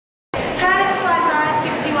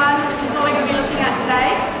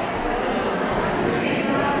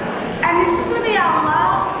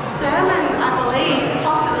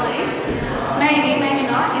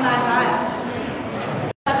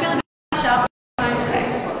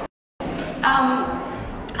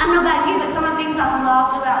I don't know about you, but some of the things I've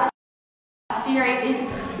loved about this series is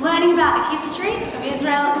learning about the history of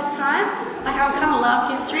Israel at this time. Like, I kind of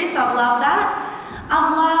love history, so I've loved that.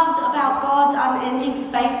 I've loved about God's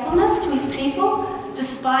unending faithfulness to his people,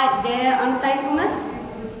 despite their unfaithfulness.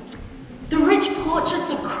 The rich portraits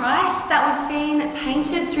of Christ that we've seen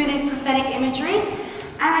painted through this prophetic imagery,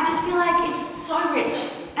 and I just feel like it's so rich.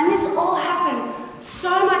 And this all happened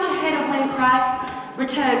so much ahead of when Christ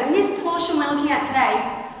returned. And this portion we're looking at today,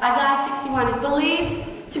 Isaiah 61, is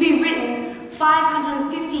believed to be written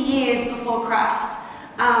 550 years before Christ.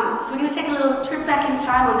 So we're going to take a little trip back in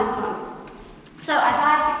time on this one. So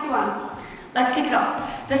Isaiah 61, let's kick it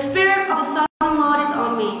off. The Spirit of the Sovereign Lord is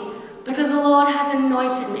on me, because the Lord has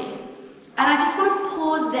anointed me. And I just want to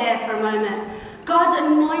pause there for a moment. God's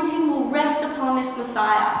anointing will rest upon this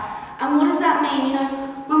Messiah. And what does that mean? You know,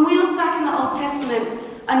 when we look back in the Old Testament,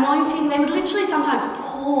 anointing, they would literally sometimes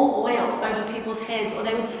pour oil over people's heads, or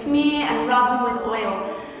they would smear and rub them with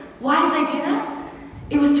oil. Why did they do that?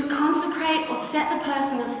 It was to consecrate or set the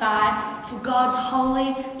person aside for God's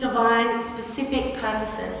holy, divine, specific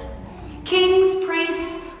purposes. Kings,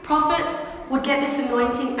 priests, prophets would get this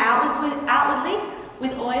anointing outwardly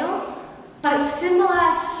with oil, but it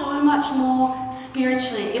symbolized so much more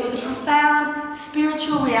spiritually. It was a profound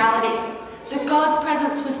spiritual reality that God's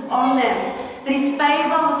presence was on them, that his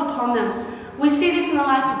favor was upon them. We see this in the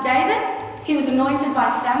life of David. He was anointed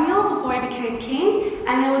by Samuel before he became king,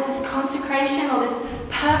 and there was this consecration or this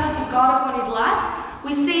purpose of God upon his life.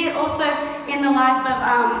 We see it also in the life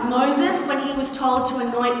of Moses, when he was told to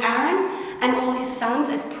anoint Aaron and all his sons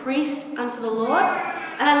as priests unto the Lord.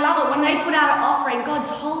 And I love it, when they put out an offering, God's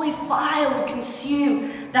holy fire would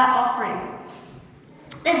consume that offering.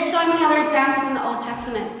 There's so many other examples in the Old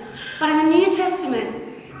Testament, but in the New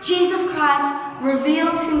Testament, Jesus Christ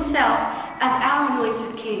reveals himself as our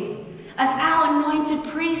anointed king, as our anointed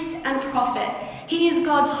priest and prophet. He is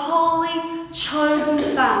God's holy, chosen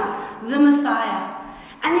Son, the Messiah.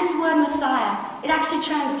 And this word Messiah, it actually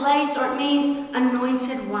translates, or it means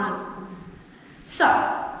anointed one. So,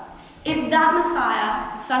 if that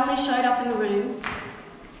Messiah suddenly showed up in the room,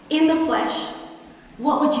 in the flesh,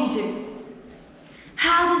 what would you do?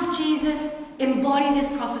 How does Jesus embody this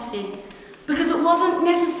prophecy? Because it wasn't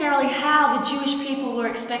necessarily how the Jewish people were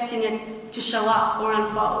expecting it to show up or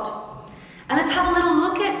unfold. And let's have a little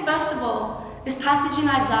look at, first of all, this passage in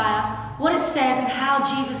Isaiah, what it says and how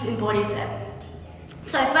Jesus embodies it.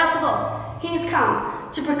 So first of all, he has come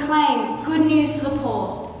to proclaim good news to the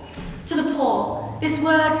poor. To the poor. This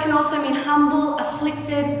word can also mean humble,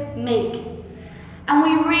 afflicted, meek. And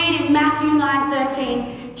we read in Matthew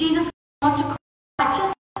 9:13, Jesus came not to call the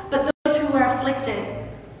righteous, but those who were afflicted.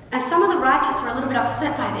 And some of the righteous were a little bit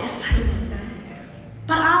upset by this.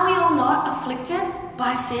 But are we all not afflicted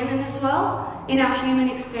by sin in this world, in our human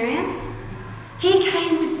experience? He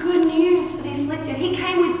came with good news for the afflicted. He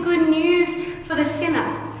came with good news for the sinner.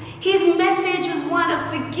 His message was one of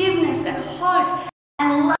forgiveness and hope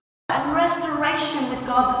and love and restoration with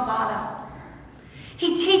God the Father.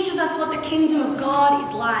 He teaches us what the kingdom of God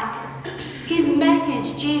is like. His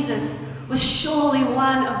message, Jesus, was surely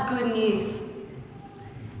one of good news.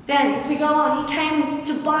 Then, as we go on, he came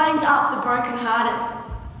to bind up the brokenhearted.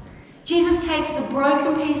 Jesus takes the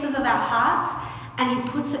broken pieces of our hearts and he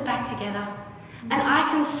puts it back together. And I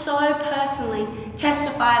can so personally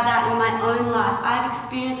testify of that in my own life. I've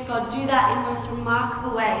experienced God do that in most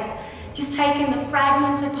remarkable ways. Just taking the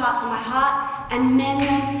fragmented parts of my heart and mend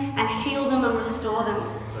them and heal them and restore them.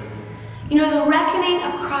 You know, the reckoning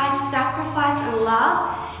of Christ's sacrifice and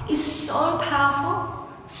love is so powerful,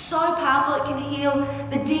 it can heal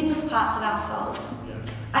the deepest parts of our souls.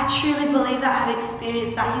 I truly believe that. I have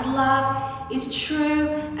experienced that. His love is true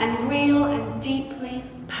and real and deeply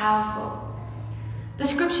powerful. The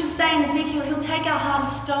scriptures say in Ezekiel, he'll take our heart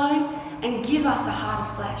of stone and give us a heart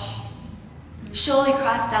of flesh. Surely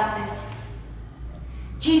Christ does this.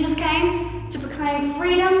 Jesus came to proclaim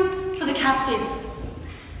freedom for the captives.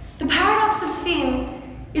 The paradox of sin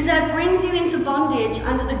is that it brings you into bondage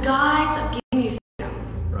under the guise of giving you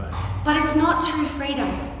freedom. Right. But it's not true freedom.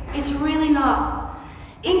 It's really not.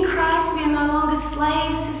 In Christ, we are no longer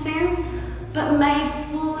slaves to sin, but made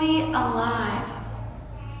fully alive.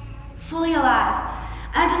 Fully alive.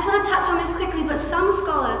 And I just want to touch on this quickly, but some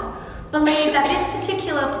scholars believe that this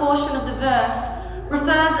particular portion of the verse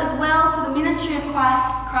refers as well to the ministry of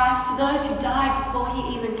Christ to those who died before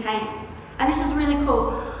he even came. And this is really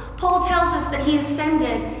cool. Paul tells us that he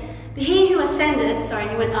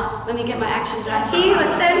went up, let me get my actions right. He who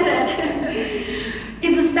ascended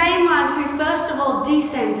is the same one who first of all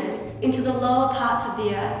descended into the lower parts of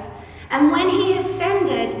the earth. And when he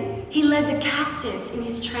ascended, he led the captives in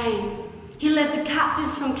his train. He led the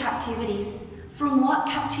captives from captivity. From what?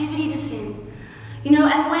 Captivity to sin. You know,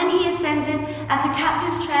 and when he ascended, as the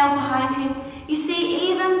captives trailed behind him, you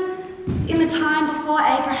see, even in the time before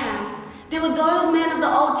Abraham, there were those men of the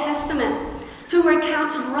Old Testament who were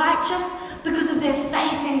accounted righteous because of their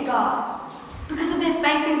faith in God. Because of their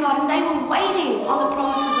faith in God, and they were waiting on the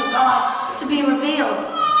promises of God to be revealed.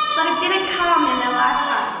 But it didn't come in their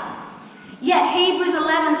lifetime. Yet Hebrews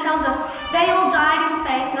 11 tells us they all died in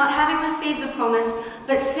faith, not having received the promise,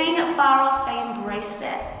 but seeing it far off, they embraced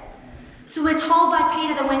it. So we're told by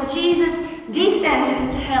Peter that when Jesus descended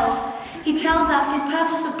into hell, he tells us his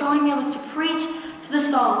purpose of going there was to preach to the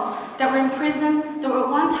souls that were in prison, that were at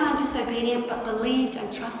one time disobedient, but believed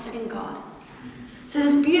and trusted in God. So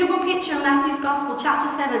this beautiful picture in Matthew's Gospel, chapter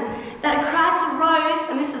 7, that Christ arose,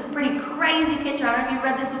 and this is a pretty crazy picture, I don't know if you've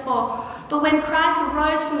read this before, but when Christ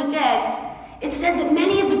arose from the dead, it said that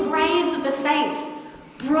many of the graves of the saints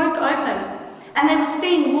broke open, and they were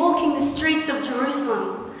seen walking the streets of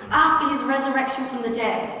Jerusalem after his resurrection from the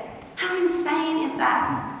dead. How insane is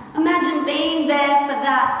that? Imagine being there for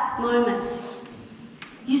that moment.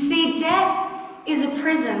 You see, death is a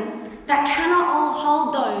prison that cannot all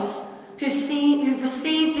hold those who've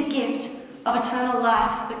received the gift of eternal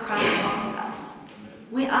life that Christ offers us.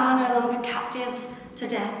 We are no longer captives to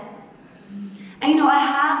death. And you know, I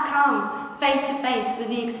have come face to face with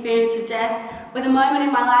the experience of death, with a moment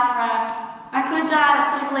in my life where I could have died,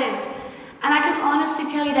 I could have lived. And I can honestly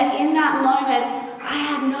tell you that in that moment, I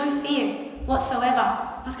had no fear whatsoever.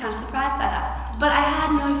 I was kind of surprised by that. But I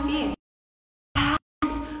had no fear. I had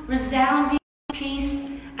this resounding peace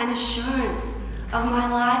and assurance of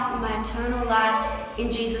my life and my eternal life in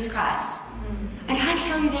Jesus Christ. And can I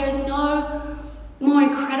tell you, there is no more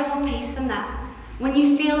incredible peace than that. When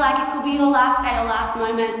you feel like it could be your last day or last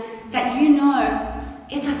moment, that you know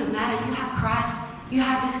it doesn't matter, you have Christ, you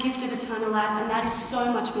have this gift of eternal life, and that is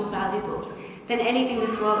so much more valuable than anything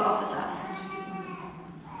this world offers us.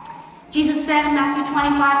 Jesus said in Matthew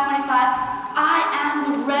 25:25, I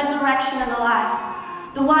am the resurrection and the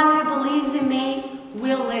life. The one who believes in me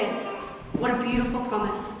will live. What a beautiful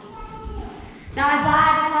promise. Now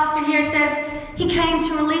Isaiah, this last bit here, it says, he came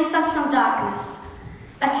to release us from darkness.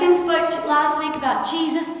 As Tim spoke last week about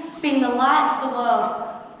Jesus being the light of the world,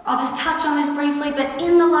 I'll just touch on this briefly, but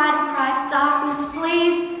in the light of Christ, darkness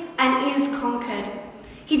flees and is conquered.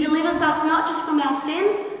 He delivers us not just from our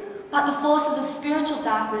sin, but the forces of spiritual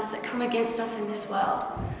darkness that come against us in this world.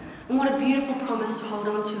 And what a beautiful promise to hold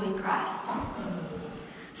on to in Christ.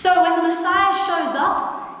 So when the Messiah shows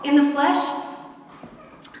up in the flesh,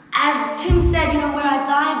 as Tim said, you know, where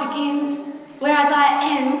Isaiah begins, where Isaiah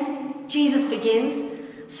ends, Jesus begins.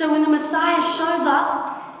 So when the Messiah shows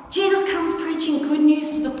up, Jesus comes preaching good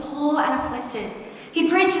news to the poor and afflicted. He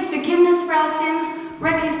preaches forgiveness for our sins,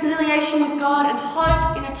 reconciliation with God, and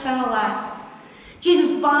hope in eternal life.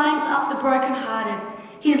 Jesus binds up the brokenhearted.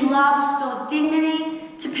 His love restores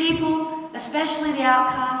dignity to people, especially the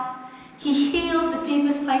outcasts. He heals the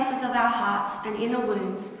deepest places of our hearts and inner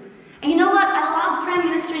wounds. And you know what? I love prayer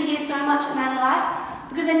ministry here so much at Manor Life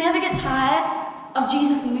because I never get tired of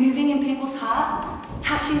Jesus moving in people's heart,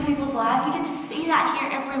 touching people's lives. We get to see that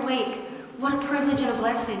here every week. What a privilege and a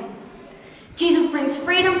blessing. Jesus brings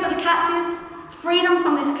freedom for the captives, freedom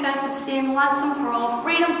from this curse of sin once and for all,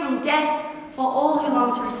 freedom from death for all who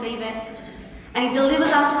long to receive it. And he delivers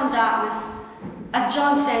us from darkness. As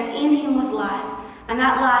John says, in him was life, and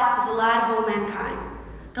that life was the light of all mankind.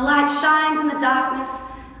 The light shines in the darkness,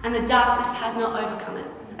 and the darkness has not overcome it.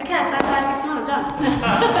 Okay, that's Isaiah 61, I'm done.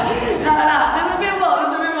 No, there's a bit more.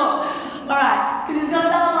 All right, because he's got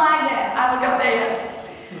another line there. I haven't got there yet.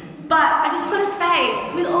 But I just want to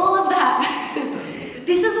say, with all of that,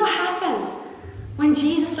 this is what happens when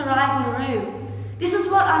Jesus arrives in the room. This is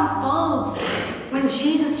what unfolds when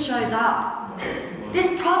Jesus shows up. This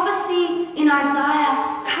prophecy in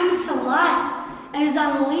Isaiah comes to life and is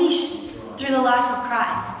unleashed through the life of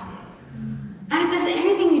Christ. And if there's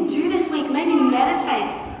anything you do this week, maybe meditate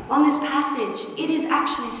on this passage. It is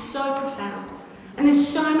actually so profound. And there's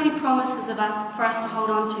so many promises for us to hold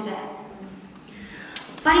on to there.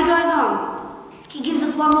 But he goes on. He gives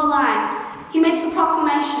us one more line. He makes a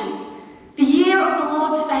proclamation. The year of the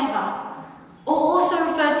Lord's favour, or also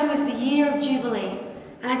referred to as the year of Jubilee.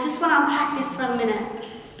 And I just want to unpack this for a minute,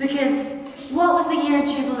 because what was the year of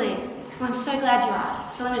Jubilee? Well, I'm so glad you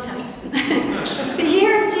asked, so let me tell you. The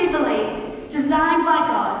year of Jubilee, designed by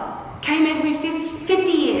God, came every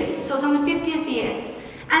 50 years, so it was on the 50th year.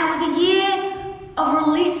 And it was a year of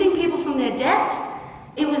releasing people from their debts.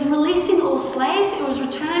 It was releasing all slaves. It was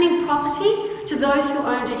returning property to to those who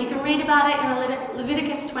owned it. You can read about it in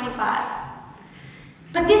Leviticus 25.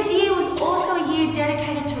 But this year was also a year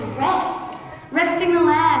dedicated to rest, resting the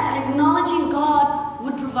land and acknowledging God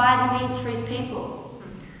would provide the needs for his people.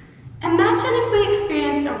 Imagine if we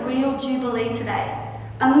experienced a real Jubilee today,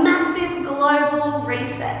 a massive global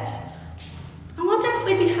reset. I wonder if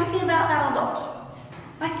we'd be happy about that or not.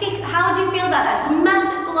 I think, how would you feel about that? It's a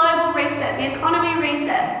massive global reset, the economy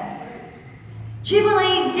reset.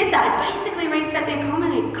 Jubilee did that. It basically reset the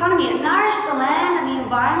economy. It nourished the land and the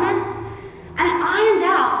environment, and it ironed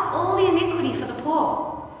out all the iniquity for the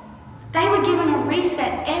poor. They were given a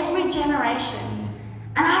reset every generation.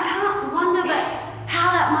 And I can't wonder how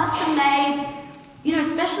that must have made,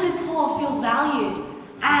 especially the poor feel valued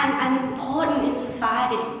and important in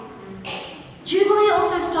society. Jubilee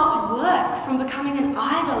also stopped work from becoming an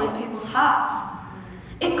idol in people's hearts.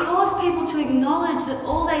 It caused people to acknowledge that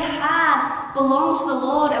all they had belonged to the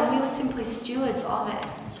Lord and we were simply stewards of it.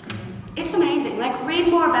 It's amazing. Read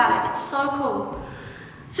more about it. It's so cool.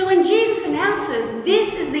 So when Jesus announces,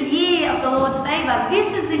 this is the year of the Lord's favor,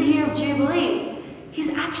 this is the year of Jubilee, he's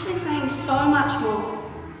actually saying so much more.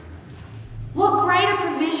 What greater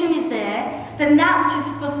provision is there than that which is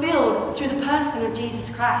fulfilled through the person of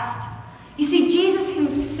Jesus Christ? You see, Jesus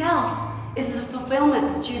himself is the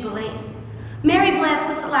fulfillment of Jubilee. Mary Blair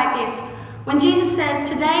puts it like this: when Jesus says,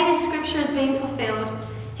 today this scripture is being fulfilled,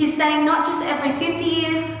 he's saying not just every 50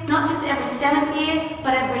 years, not just every 7th year,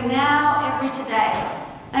 but every now, every today.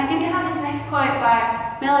 And I think I have this next quote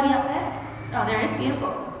by Melody up there. Oh, there it is,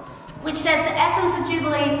 beautiful. Which says, the essence of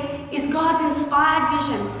Jubilee is God's inspired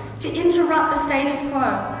vision to interrupt the status quo,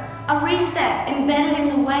 a reset embedded in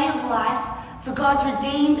the way of life for God's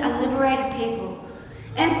redeemed and liberated people,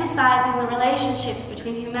 emphasizing the relationships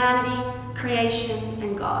between humanity, creation,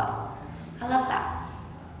 and God. I love that.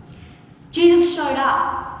 Jesus showed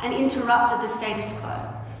up and interrupted the status quo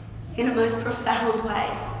in a most profound way.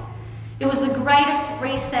 It was the greatest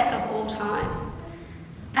reset of all time.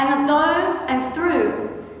 And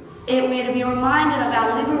through it, we are to be reminded of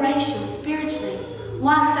our liberation spiritually,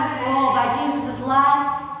 once and for all, by Jesus'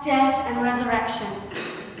 life, death, and resurrection.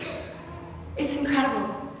 It's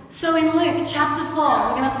incredible. So in Luke chapter 4, we're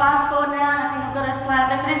going to fast forward now, and I think I've got a slide up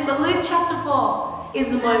there for this, but Luke chapter 4 is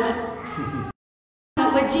the moment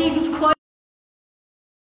where Jesus quotes.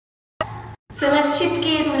 So let's shift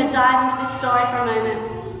gears. I'm going to dive into this story for a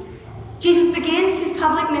moment. Jesus begins his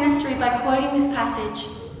public ministry by quoting this passage.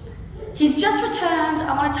 He's just returned.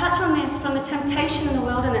 I want to touch on this from the temptation in the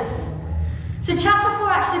wilderness. So chapter 4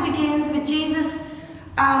 actually begins with Jesus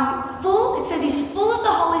it says he's full of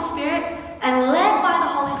the Holy Spirit and led by the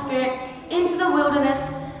Holy Spirit into the wilderness,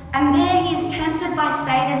 and there he is tempted by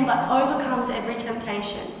Satan but overcomes every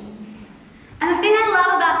temptation. And the thing I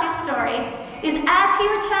love about this story is as he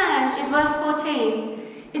returns in verse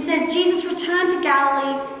 14, it says Jesus returned to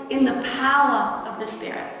Galilee in the power of the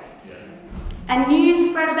Spirit. And news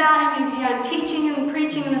spread about him, he began teaching and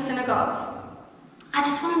preaching in the synagogues. I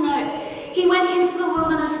just want to note, he went into the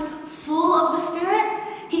wilderness full of the Spirit.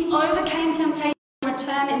 He overcame temptation and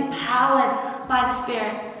returned empowered by the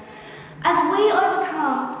Spirit. As we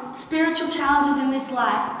overcome spiritual challenges in this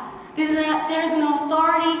life, there is an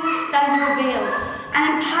authority that is revealed,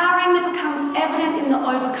 an empowering that becomes evident in the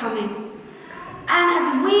overcoming. And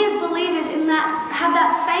as we as believers have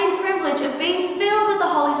that same privilege of being filled with the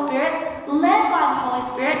Holy Spirit, led by the Holy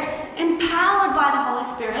Spirit, empowered by the Holy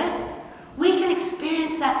Spirit, we can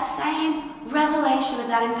experience that same revelation of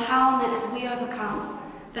that empowerment as we overcome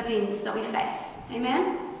the things that we face.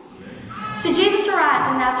 Amen? So Jesus arrives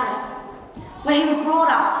in Nazareth, where he was brought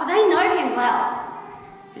up, so they know him well.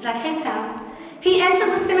 He's like, hey town. He enters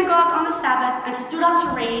the synagogue on the Sabbath and stood up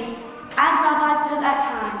to read, as rabbis did at that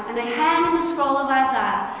time, and they hand him the scroll of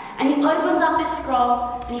Isaiah, and he opens up this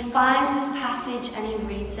scroll and he finds this passage and he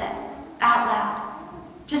reads it out loud,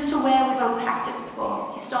 just to where we've unpacked it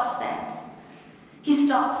before. He stops there. He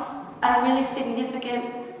stops at a really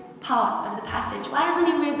significant part of the passage. Why doesn't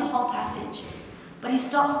he read the whole passage? But he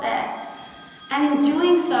stops there. And in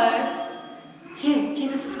doing so, here,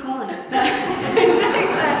 Jesus is calling. In doing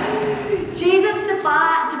so, Jesus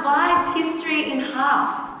divides history in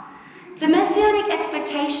half. The messianic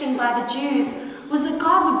expectation by the Jews was that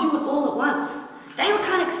God would do it all at once. They were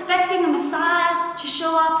kind of expecting a Messiah to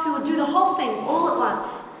show up who would do the whole thing all at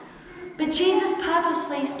once. But Jesus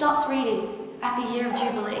purposefully stops reading at the year of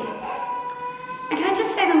Jubilee. And can I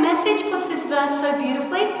just say, the Message puts this verse so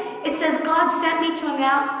beautifully. It says, God sent me to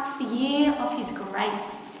announce the year of his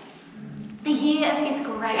grace. The year of his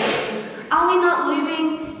grace. Are we not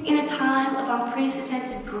living in a time of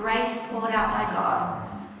unprecedented grace poured out by God?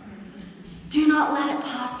 Do not let it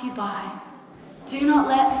pass you by. Do not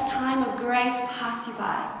let this time of grace pass you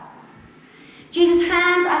by. Jesus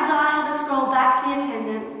hands Isaiah the scroll back to the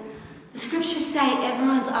attendant. The scriptures say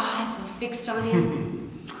everyone's eyes were fixed on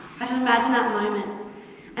him. I just imagine that moment.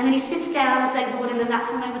 And then he sits down as they would, and then that's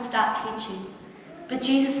when they would start teaching. But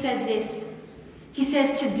Jesus says this. He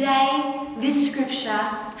says, today this scripture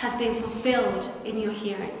has been fulfilled in your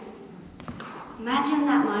hearing. Imagine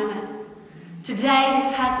that moment. Today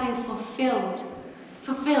this has been fulfilled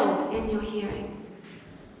in your hearing.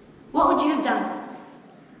 What would you have done?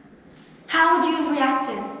 How would you have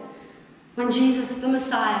reacted when Jesus, the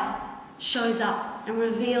Messiah, shows up and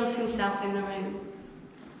reveals himself in the room?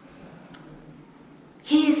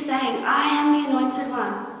 He is saying, I am the anointed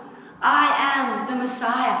one. I am the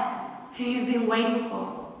Messiah who you've been waiting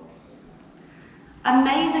for.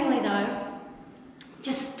 Amazingly though,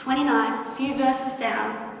 just 29, a few verses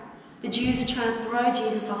down, the Jews are trying to throw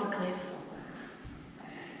Jesus off a cliff.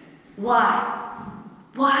 Why?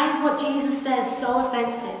 Why is what Jesus says so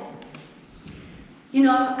offensive? You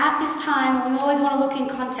know, at this time, we always want to look in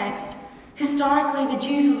context. Historically, the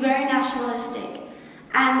Jews were very nationalistic,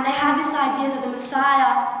 and they had this idea that the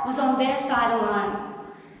Messiah was on their side alone,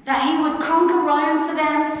 that he would conquer Rome for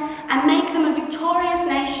them and make them a victorious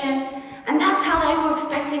nation, and that's how they were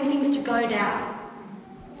expecting things to go down.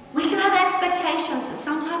 We can have expectations that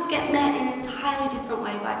sometimes get met in an entirely different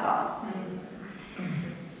way by God.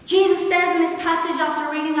 Jesus says in this passage,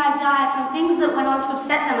 after reading Isaiah, some things that went on to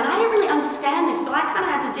upset them, and I didn't really understand this, so I kind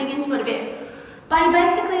of had to dig into it a bit. But he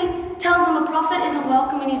basically tells them a prophet isn't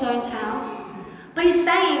welcome in his own town. But he's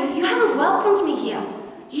saying, you haven't welcomed me here.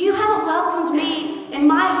 You haven't welcomed me in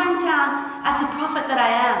my hometown as the prophet that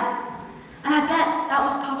I am. And I bet that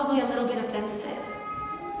was probably a little bit offensive.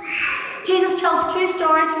 Jesus tells two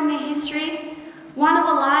stories from their history. One of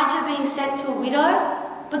Elijah being sent to a widow.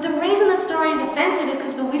 But the reason the story is offensive is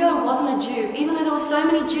because the widow wasn't a Jew. Even though there were so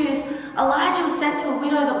many Jews, Elijah was sent to a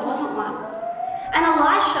widow that wasn't one. And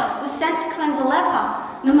Elisha was sent to cleanse a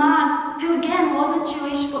leper, Naaman, who again wasn't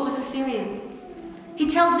Jewish but was Assyrian. He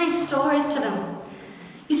tells these stories to them.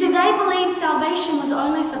 You see, they believed salvation was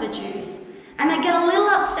only for the Jews, and they get a little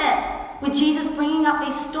upset with Jesus bringing up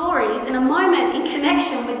these stories in a moment in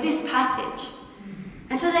connection with this passage.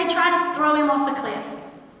 And so they try to throw him off a cliff.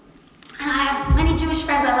 And I have many Jewish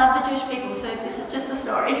friends. I love the Jewish people, so this is just the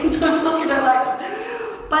story. Don't look, you don't like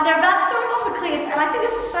it. But they're about to throw him off a cliff, and I think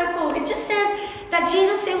this is so cool. It just says that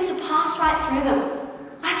Jesus seems to pass right through them,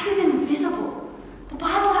 like he's invisible. The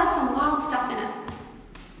Bible has some wild stuff in it.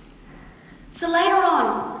 So later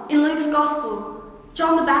on, in Luke's Gospel,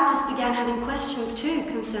 John the Baptist began having questions too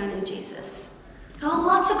concerning Jesus. There were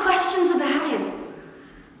lots of questions about him.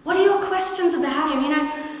 What are your questions about him? You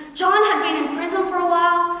know, John had been in prison for a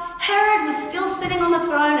while. Herod was still sitting on the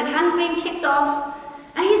throne and hadn't been kicked off.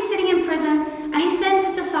 And he's sitting in prison, and he sends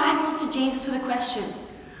his disciples to Jesus with a question.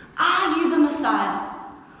 Are you the Messiah?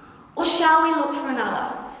 Or shall we look for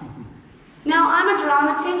another? Now, I'm a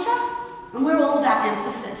drama teacher, and we're all about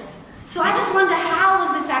emphasis. So I just wonder, how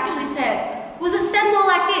was this actually said? Was it said more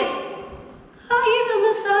like this? Are you the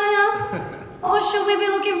Messiah? Or should we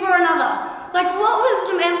be looking for another? Like, what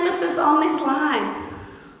was the emphasis on this line?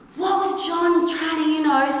 What was John trying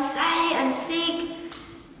to, say and seek?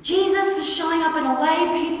 Jesus was showing up in a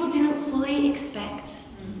way people didn't fully expect.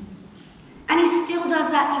 And he still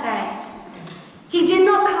does that today. He did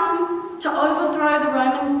not come to overthrow the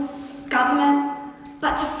Roman government,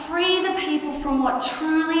 but to free the people from what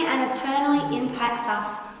truly and eternally impacts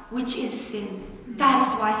us, which is sin. That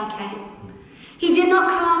is why he came. He did not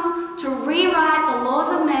come to rewrite the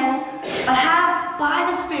laws of men, but have,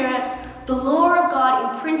 by the Spirit, the law of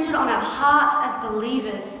God imprinted on our hearts as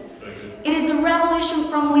believers. It is the revolution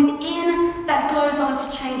from within that goes on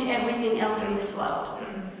to change everything else in this world.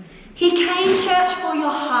 He came, church, for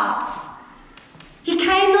your hearts. He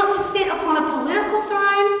came not to sit upon a political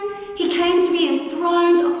throne. He came to be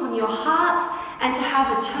enthroned upon your hearts and to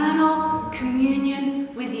have eternal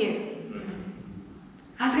communion with you.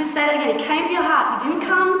 I was going to say that again. He came for your hearts. He didn't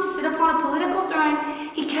come to sit upon a political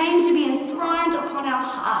throne. He came to be enthroned upon our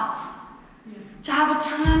hearts, to have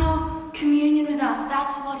eternal communion with us.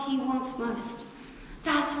 That's what he wants most.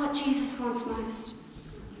 That's what Jesus wants most.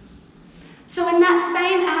 So in that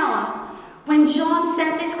same hour, when John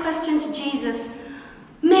sent this question to Jesus,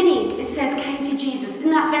 many, it says, came to Jesus in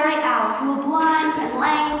that very hour who were blind and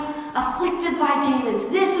lame, afflicted by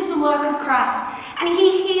demons. This is the work of Christ. And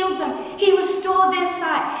he healed them. He restored their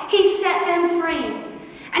sight. He set them free.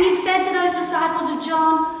 And he said to those disciples of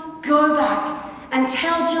John, go back and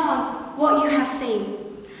tell John what you have seen.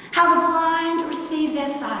 How the blind receive their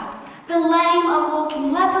sight. The lame are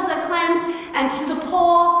walking, lepers are cleansed, and to the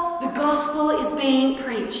poor the gospel is being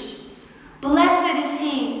preached. Blessed is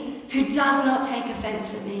he who does not take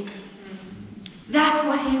offense at me. That's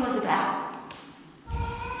what he was about.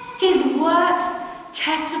 His works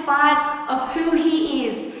testified of who he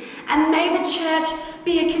is, and may the church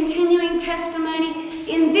be a continuing testimony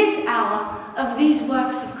in this hour of these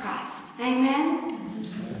works of Christ. Amen?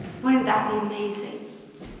 Wouldn't that be amazing?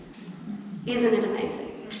 Isn't it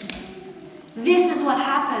amazing? This is what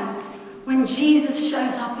happens when Jesus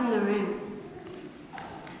shows up in the room.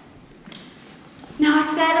 Now, I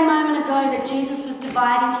said a moment ago that Jesus was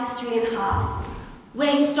dividing history in half.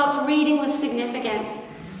 Where he stopped reading was significant.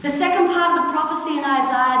 The second part of the prophecy in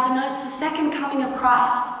Isaiah denotes the second coming of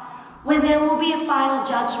Christ, where there will be a final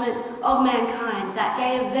judgment of mankind, that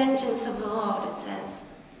day of vengeance of the Lord, it says.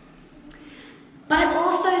 But it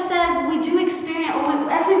also says we do experience, or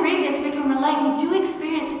as we read this, we can relate, we do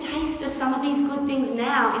experience a taste of some of these good things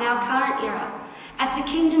now in our current era, as the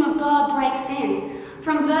kingdom of God breaks in.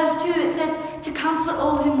 From verse 2, it says, to comfort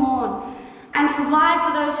all who mourn, and provide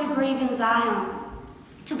for those who grieve in Zion,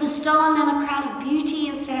 to bestow on them a crown of beauty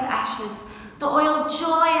instead of ashes, the oil of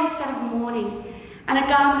joy instead of mourning, and a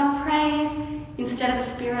garment of praise instead of a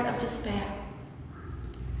spirit of despair.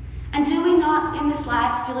 And do we not in this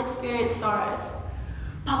life still experience sorrows?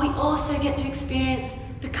 But we also get to experience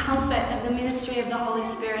the comfort of the ministry of the Holy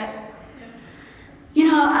Spirit. You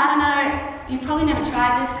know, I don't know, you've probably never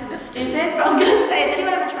tried this because it's stupid, but I was going to say, has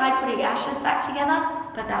anyone ever tried putting ashes back together?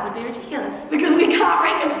 But that would be ridiculous because we can't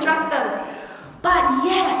reconstruct them. But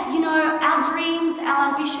yeah, you know, our dreams, our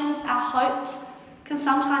ambitions, our hopes can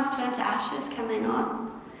sometimes turn to ashes, can they not?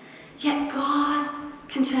 Yet God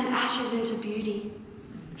can turn ashes into beauty.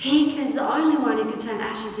 He is the only one who can turn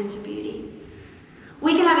ashes into beauty.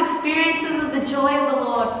 We can have experiences of the joy of the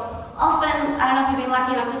Lord. Often, I don't know if you've been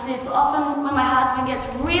lucky enough to see this, but often when my husband gets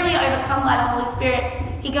really overcome by the Holy Spirit,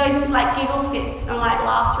 he goes into like giggle fits and like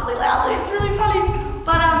laughs really loudly. It's really funny.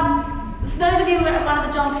 But so those of you who were at one of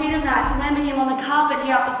the John Peters nights remember him on the carpet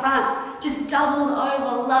here up the front, just doubled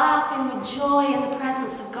over, laughing with joy in the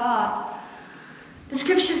presence of God. The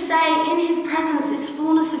scriptures say, in his presence is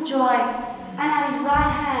fullness of joy, and at his right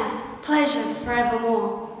hand, pleasures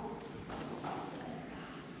forevermore.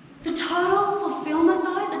 The total fulfillment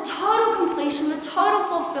though, the total completion, the total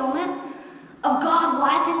fulfillment of God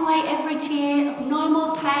wiping away every tear, of no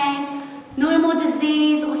more pain, no more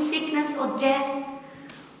disease or sickness or death,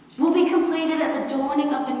 will be completed at the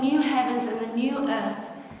dawning of the new heavens and the new earth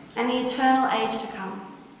and the eternal age to come.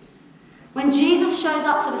 When Jesus shows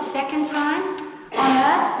up for the second time on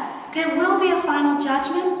earth, there will be a final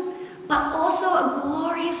judgment, but also a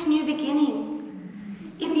glorious new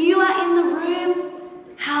beginning. If you are in the room,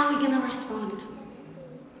 how are we going to respond?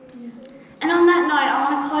 And on that note,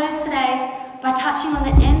 I want to close today by touching on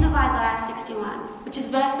the end of Isaiah 61, which is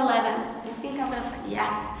verse 11. I think I'm going to say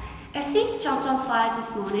yes. Essie jumped on slides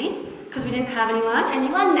this morning because we didn't have anyone, and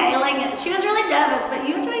you are nailing it. She was really nervous, but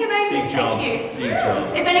you were doing amazing. Big job. Thank you. Big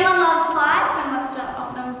job. If anyone loves slides and wants to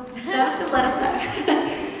offer them services, let us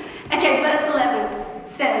know. Okay, verse 11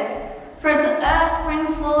 says, for as the earth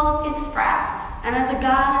brings forth its sprouts, and as a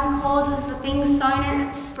garden causes the things sown in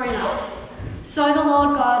it to spring up, so the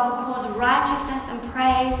Lord God will cause righteousness and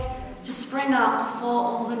praise to spring up before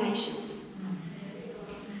all the nations.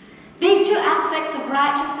 These two aspects of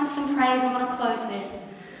righteousness and praise I want to close with.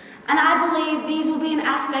 And I believe these will be an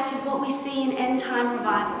aspect of what we see in end-time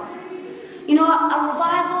revivals. You know, a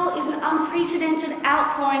revival is an unprecedented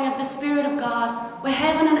outpouring of the Spirit of God where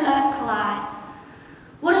heaven and earth collide.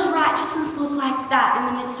 What does righteousness look like that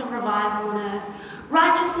in the midst of revival on earth?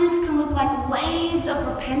 Righteousness can look like waves of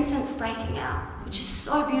repentance breaking out, which is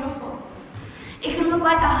so beautiful. It can look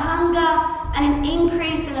like a hunger and an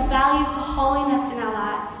increase in a value for holiness in our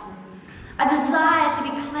lives. A desire to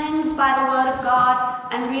be cleansed by the Word of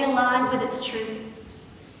God and realigned with its truth.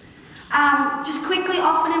 Just quickly,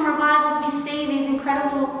 often in revivals we see these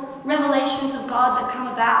incredible revelations of God that come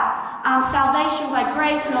about. Salvation by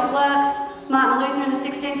grace, not works. Martin Luther in the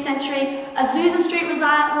 16th century. Azusa Street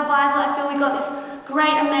revival, I feel we got this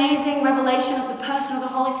great, amazing revelation of the person of the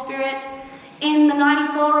Holy Spirit. In the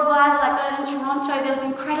 94 revival I got in Toronto, there was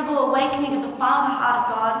incredible awakening of the Father heart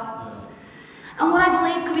of God. And what I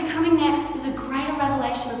believe could be coming next is a greater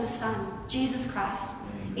revelation of the Son, Jesus Christ,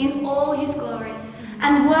 in all his glory,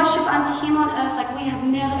 and worship unto him on earth like we have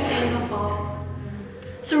never seen before.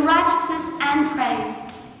 So righteousness and praise.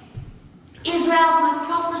 Israel's most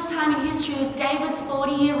prosperous time in history was David's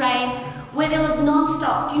 40-year reign, where there was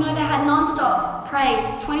non-stop. Do you know they had non-stop praise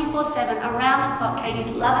 24/7 around the clock? Katie's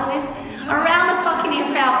loving this. Around the clock in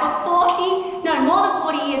Israel for more than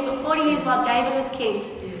 40 years, but 40 years while David was king.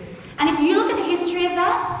 And if you look at the history of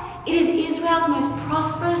that, It is Israel's most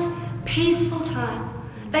prosperous, peaceful time.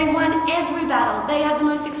 They won every battle. They had the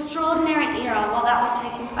most extraordinary era while that was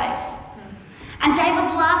taking place. And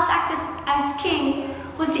David's last act as king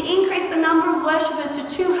was to increase the number of worshippers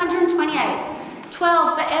to 228,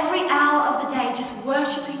 12 for every hour of the day, just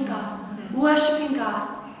worshipping God, worshipping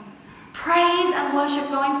God. Praise and worship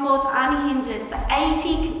going forth unhindered for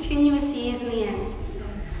 80 continuous years in the end.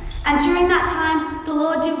 And during that time, the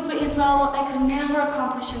Lord did for Israel what they could never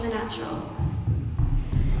accomplish in the natural.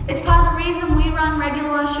 It's part of the reason we run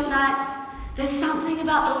regular worship nights. There's something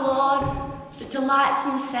about the Lord that delights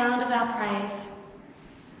in the sound of our praise.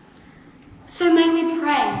 So may we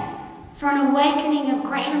pray for an awakening of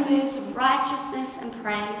greater moves of righteousness and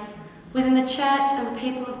praise within the church and the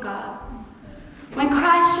people of God. When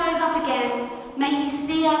Christ shows up again, may he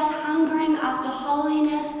see us hungering after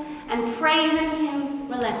holiness and praising him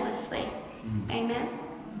relentlessly. Amen.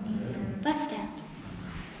 Let's stand.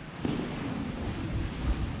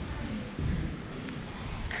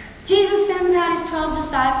 Jesus sends out his 12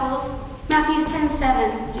 disciples. Matthew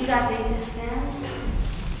 10:7. Do you guys need to stand?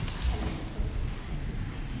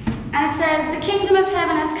 And it says, the kingdom of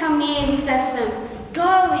heaven has come near, he says to them.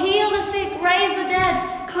 Go, heal the sick, raise the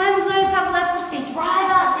dead, cleanse those who have leprosy, drive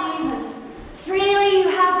out demons. Freely you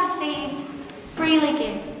have received, freely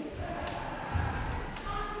give.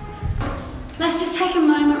 Let's just take a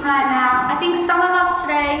moment right now. I think some of us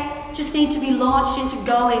today just need to be launched into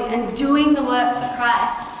going and doing the works of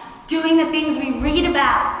Christ, doing the things we read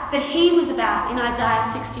about that he was about in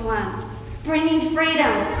Isaiah 61, bringing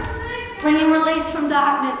freedom, bringing release from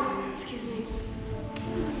darkness,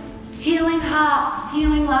 healing hearts,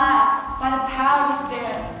 healing lives by the power of the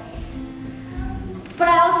Spirit. But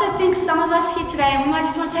I also think some of us here today, and we might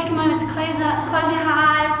just want to take a moment to close your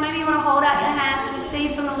eyes, maybe you want to hold out your hands to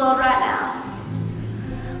receive from the Lord right now.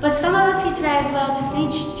 But some of us here today as well just need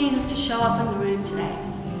Jesus to show up in the room today.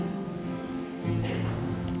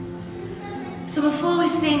 So before we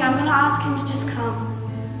sing, I'm going to ask him to just come.